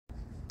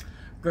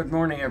Good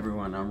morning,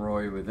 everyone. I'm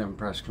Roy with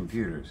Impress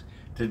Computers.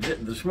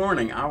 This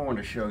morning, I want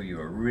to show you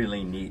a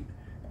really neat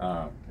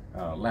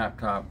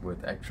laptop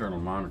with external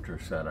monitor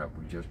setup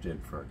we just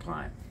did for a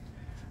client.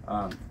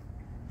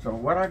 So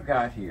what I've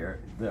got here,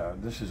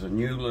 this is a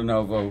new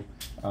Lenovo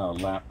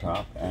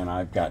laptop, and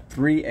I've got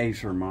 3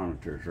 Acer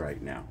monitors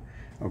right now.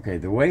 Okay,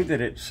 the way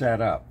that it's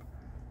set up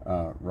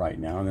right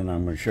now, and then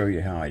I'm going to show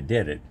you how I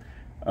did it.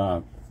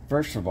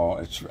 First of all,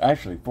 it's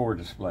actually 4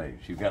 displays.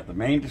 You've got the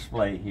main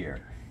display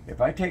here. If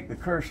I take the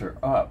cursor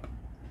up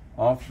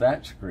off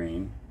that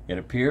screen, it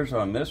appears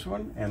on this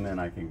one, and then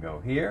I can go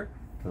here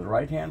to the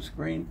right-hand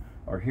screen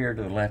or here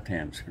to the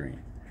left-hand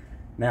screen.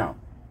 Now,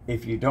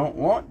 if you don't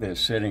want this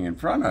sitting in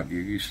front of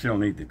you, you still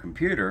need the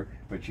computer,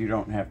 but you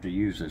don't have to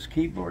use this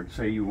keyboard.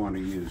 Say you want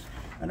to use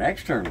an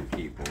external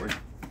keyboard.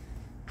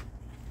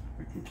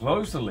 We can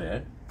close the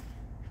lid.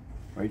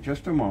 Wait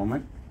just a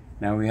moment.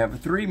 Now we have a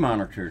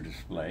 3-monitor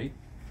display,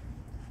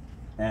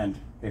 and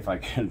if I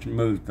can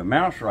move the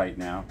mouse right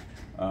now,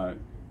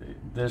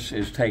 this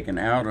is taken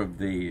out of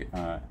the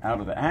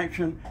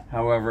action.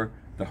 However,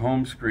 the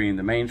home screen,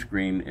 the main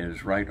screen,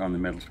 is right on the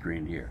middle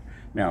screen here.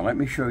 Now let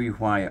me show you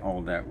why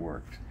all that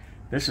works.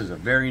 This is a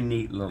very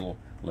neat little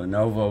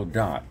Lenovo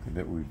dock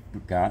that we've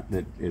got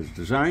that is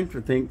designed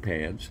for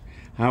ThinkPads.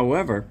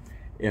 However,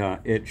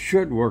 it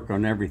should work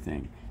on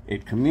everything.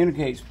 It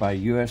communicates by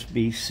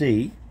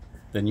USB-C,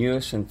 the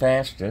newest and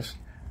fastest,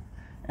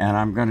 and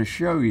I'm going to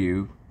show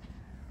you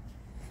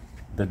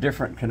the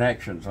different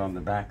connections on the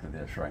back of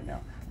this right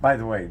now. By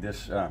the way,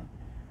 this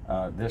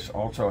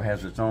also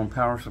has its own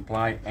power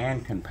supply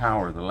and can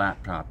power the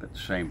laptop at the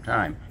same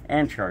time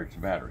and charge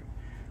the battery.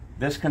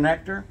 This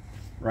connector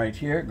right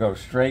here goes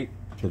straight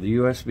to the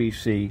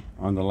USB-C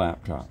on the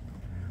laptop.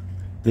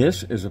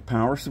 This is a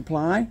power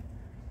supply,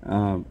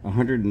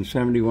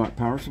 170 watt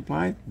power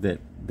supply that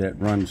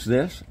runs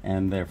this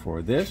and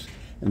therefore this.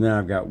 And then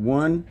I've got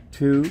 1,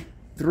 2,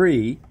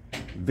 3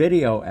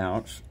 video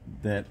outs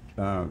that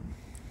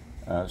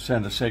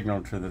send a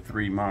signal to the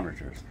 3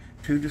 monitors.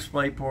 2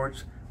 display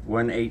ports,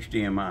 1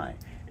 HDMI.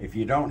 If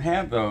you don't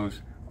have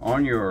those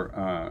on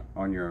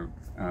your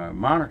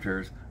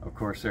monitors, of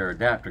course there are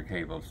adapter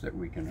cables that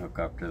we can hook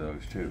up to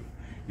those too.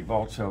 You've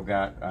also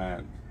got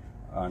an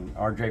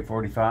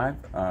RJ45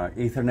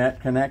 Ethernet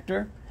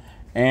connector,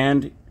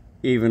 and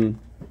even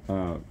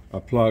a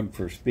plug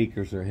for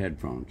speakers or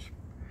headphones.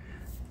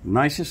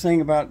 Nicest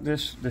thing about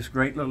this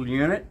great little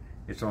unit,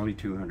 it's only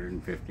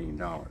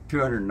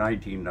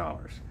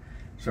 $219.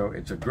 So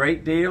it's a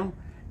great deal.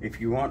 If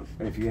you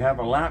have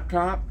a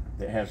laptop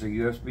that has a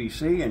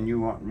USB-C and you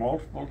want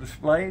multiple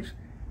displays,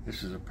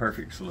 this is a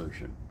perfect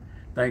solution.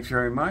 Thanks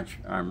very much.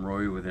 I'm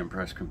Roy with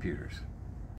Impress Computers.